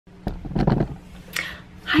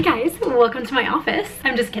Hi guys, welcome to my office.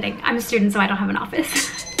 I'm just kidding. I'm a student, so I don't have an office.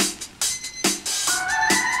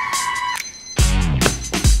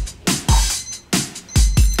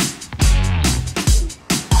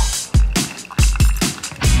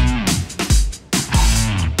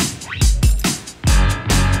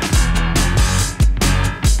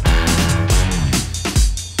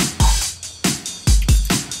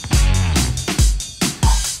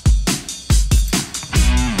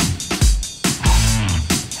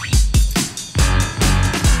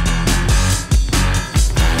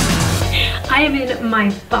 I am in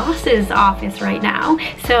my boss's office right now.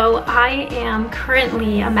 So I am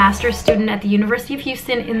currently a master's student at the University of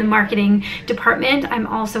Houston in the marketing department. I'm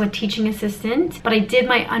also a teaching assistant, but I did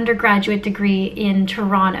my undergraduate degree in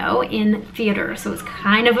Toronto in theater. So it's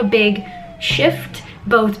kind of a big shift,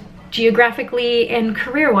 both geographically and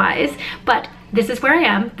career-wise, but this is where I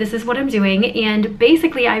am, this is what I'm doing, and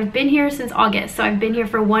basically I've been here since August, so I've been here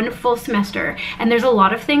for one full semester, and there's a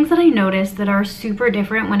lot of things that I noticed that are super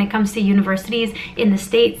different when it comes to universities in the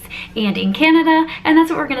States and in Canada, and that's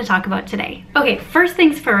what we're going to talk about today. Okay, first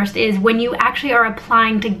things first is when you actually are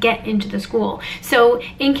applying to get into the school. So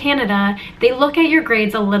in Canada, they look at your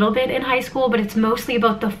grades a little bit in high school, but it's mostly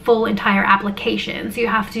about the full entire application. So you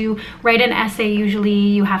have to write an essay usually,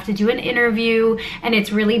 you have to do an interview, and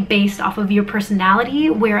it's really based off of your personality,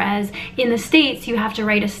 whereas in the States you have to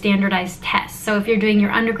write a standardized test. So if you're doing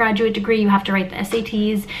your undergraduate degree, you have to write the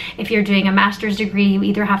SATs. If you're doing a master's degree, you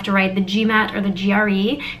either have to write the GMAT or the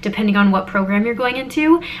GRE, depending on what program you're going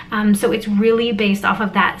into. So it's really based off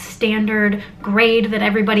of that standard grade that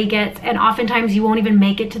everybody gets, and oftentimes you won't even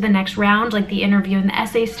make it to the next round, like the interview and the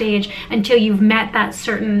essay stage, until you've met that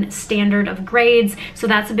certain standard of grades. So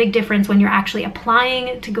that's a big difference when you're actually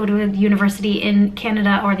applying to go to a university in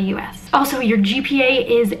Canada or the US. Also, your GPA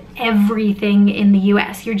is everything in the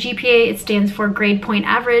US. Your GPA, it stands for grade point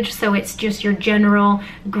average, so it's just your general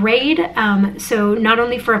grade. So not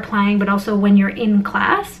only for applying, but also when you're in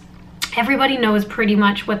class. Everybody knows pretty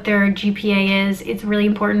much what their GPA is. It's really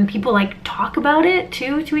important. People like talk about it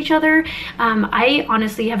too to each other. I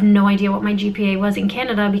honestly have no idea what my GPA was in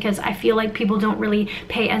Canada because I feel like people don't really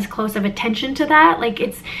pay as close of attention to that. Like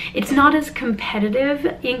it's not as competitive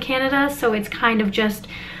in Canada, so it's kind of just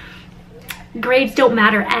grades don't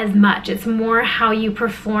matter as much. It's more how you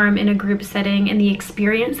perform in a group setting and the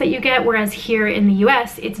experience that you get, whereas here in the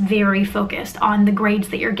US, it's very focused on the grades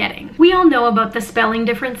that you're getting. We all know about the spelling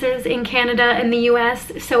differences in Canada and the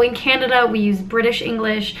US. So in Canada, we use British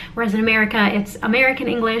English, whereas in America, it's American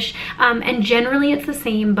English. And generally it's the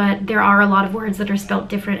same, but there are a lot of words that are spelled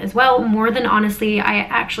different as well, more than honestly I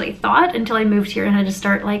actually thought until I moved here and had to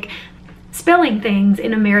start like spelling things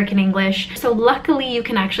in American English. So luckily you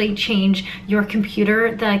can actually change your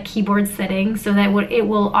computer, the keyboard settings, so that it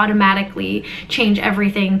will automatically change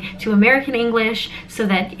everything to American English, so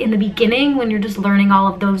that in the beginning when you're just learning all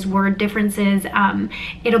of those word differences,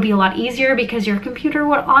 it'll be a lot easier because your computer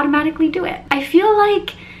will automatically do it. I feel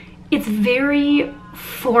like it's very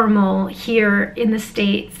formal here in the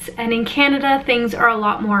States, and in Canada things are a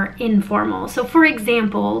lot more informal. So for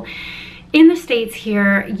example, in the States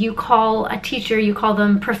here, you call a teacher, you call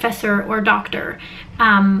them professor or doctor,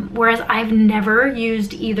 whereas I've never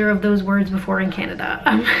used either of those words before in Canada.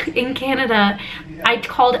 In Canada, I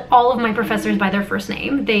called all of my professors by their first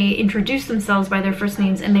name. They introduced themselves by their first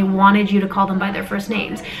names and they wanted you to call them by their first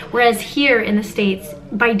names. Whereas here in the States,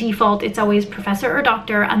 by default, it's always professor or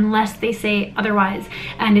doctor unless they say otherwise.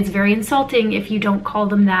 And it's very insulting if you don't call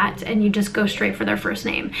them that and you just go straight for their first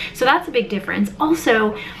name. So that's a big difference.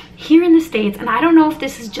 Also, here in the States, and I don't know if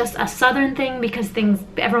this is just a Southern thing because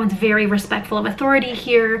everyone's very respectful of authority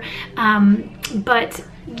here, but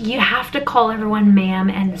you have to call everyone ma'am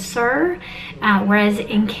and sir, whereas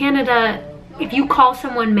in Canada, if you call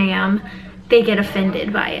someone ma'am, they get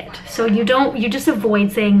offended by it. So you just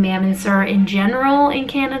avoid saying ma'am and sir in general in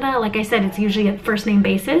Canada. Like I said, it's usually a first name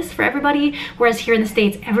basis for everybody, whereas here in the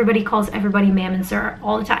States, everybody calls everybody ma'am and sir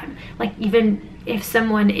all the time. Like even if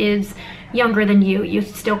someone is younger than you, you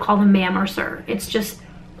still call them ma'am or sir. It's just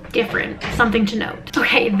different, something to note.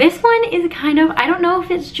 Okay, this one is kind of, I don't know if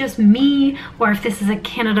it's just me or if this is a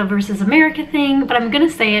Canada versus America thing, but I'm gonna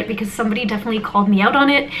say it because somebody definitely called me out on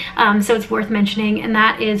it, so it's worth mentioning, and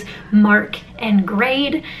that is mark and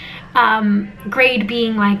grade. Grade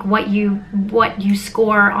being like what you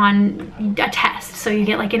score on a test. So you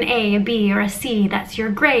get like an A, a B, or a C, that's your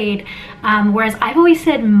grade. Whereas I've always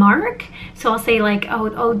said mark, so I'll say like,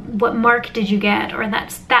 oh, what mark did you get? Or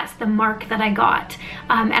that's the mark that I got.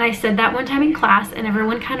 And I said that one time in class and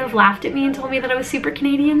everyone kind of laughed at me and told me that I was super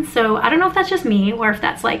Canadian. So I don't know if that's just me or if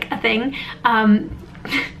that's like a thing.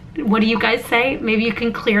 What do you guys say? Maybe you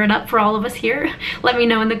can clear it up for all of us here. Let me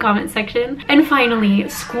know in the comment section. And finally,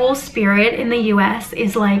 school spirit in the US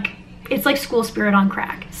is like, it's like school spirit on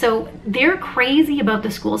crack. So they're crazy about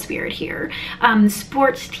the school spirit here.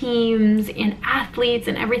 Sports teams and athletes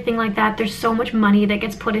and everything like that. There's so much money that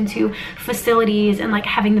gets put into facilities and like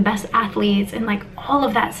having the best athletes and like all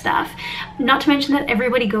of that stuff. Not to mention that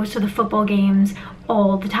everybody goes to the football games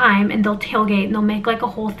all the time and they'll tailgate and they'll make like a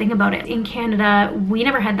whole thing about it. In Canada, we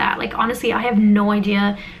never had that. Like honestly, I have no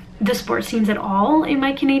idea the sports teams at all in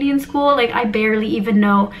my Canadian school. Like I barely even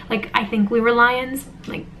know, like I think we were Lions.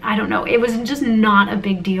 Like I don't know, it was just not a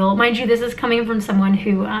big deal. Mind you, this is coming from someone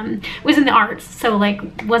who was in the arts, so like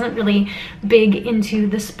wasn't really big into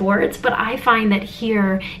the sports. But I find that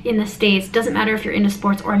here in the States, doesn't matter if you're into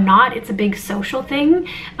sports or not, it's a big social thing.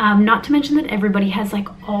 Not to mention that everybody has like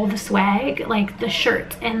all the swag, like the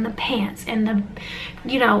shirt and the pants and the,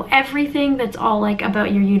 you know, everything that's all like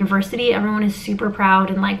about your university. Everyone is super proud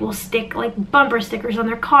and like will stick like bumper stickers on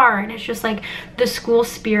their car, and it's just like the school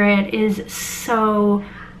spirit is so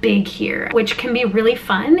big here, which can be really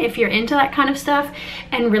fun if you're into that kind of stuff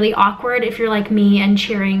and really awkward if you're like me and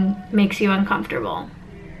cheering makes you uncomfortable.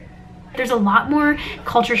 There's a lot more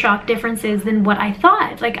culture shock differences than what I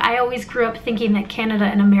thought. Like I always grew up thinking that Canada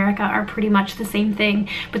and America are pretty much the same thing,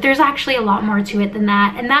 but there's actually a lot more to it than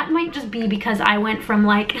that. And that might just be because I went from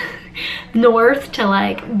like north to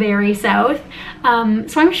like very south.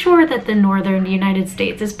 So I'm sure that the northern United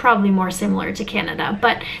States is probably more similar to Canada,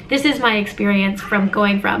 but this is my experience from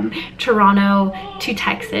going from Toronto to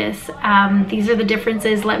Texas. These are the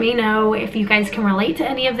differences. Let me know if you guys can relate to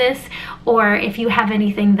any of this, or if you have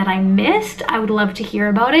anything that I missed. I would love to hear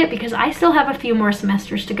about it because I still have a few more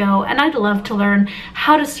semesters to go and I'd love to learn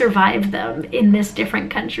how to survive them in this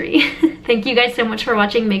different country. Thank you guys so much for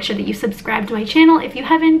watching. Make sure that you subscribe to my channel if you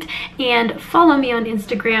haven't, and follow me on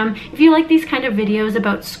Instagram if you like these kind of videos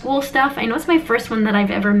about school stuff. I know it's my first one that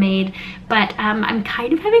I've ever made, but I'm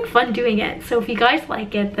kind of having fun doing it. So if you guys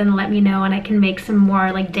like it, then let me know and I can make some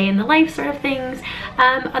more like day in the life sort of things.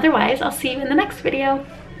 Otherwise, I'll see you in the next video.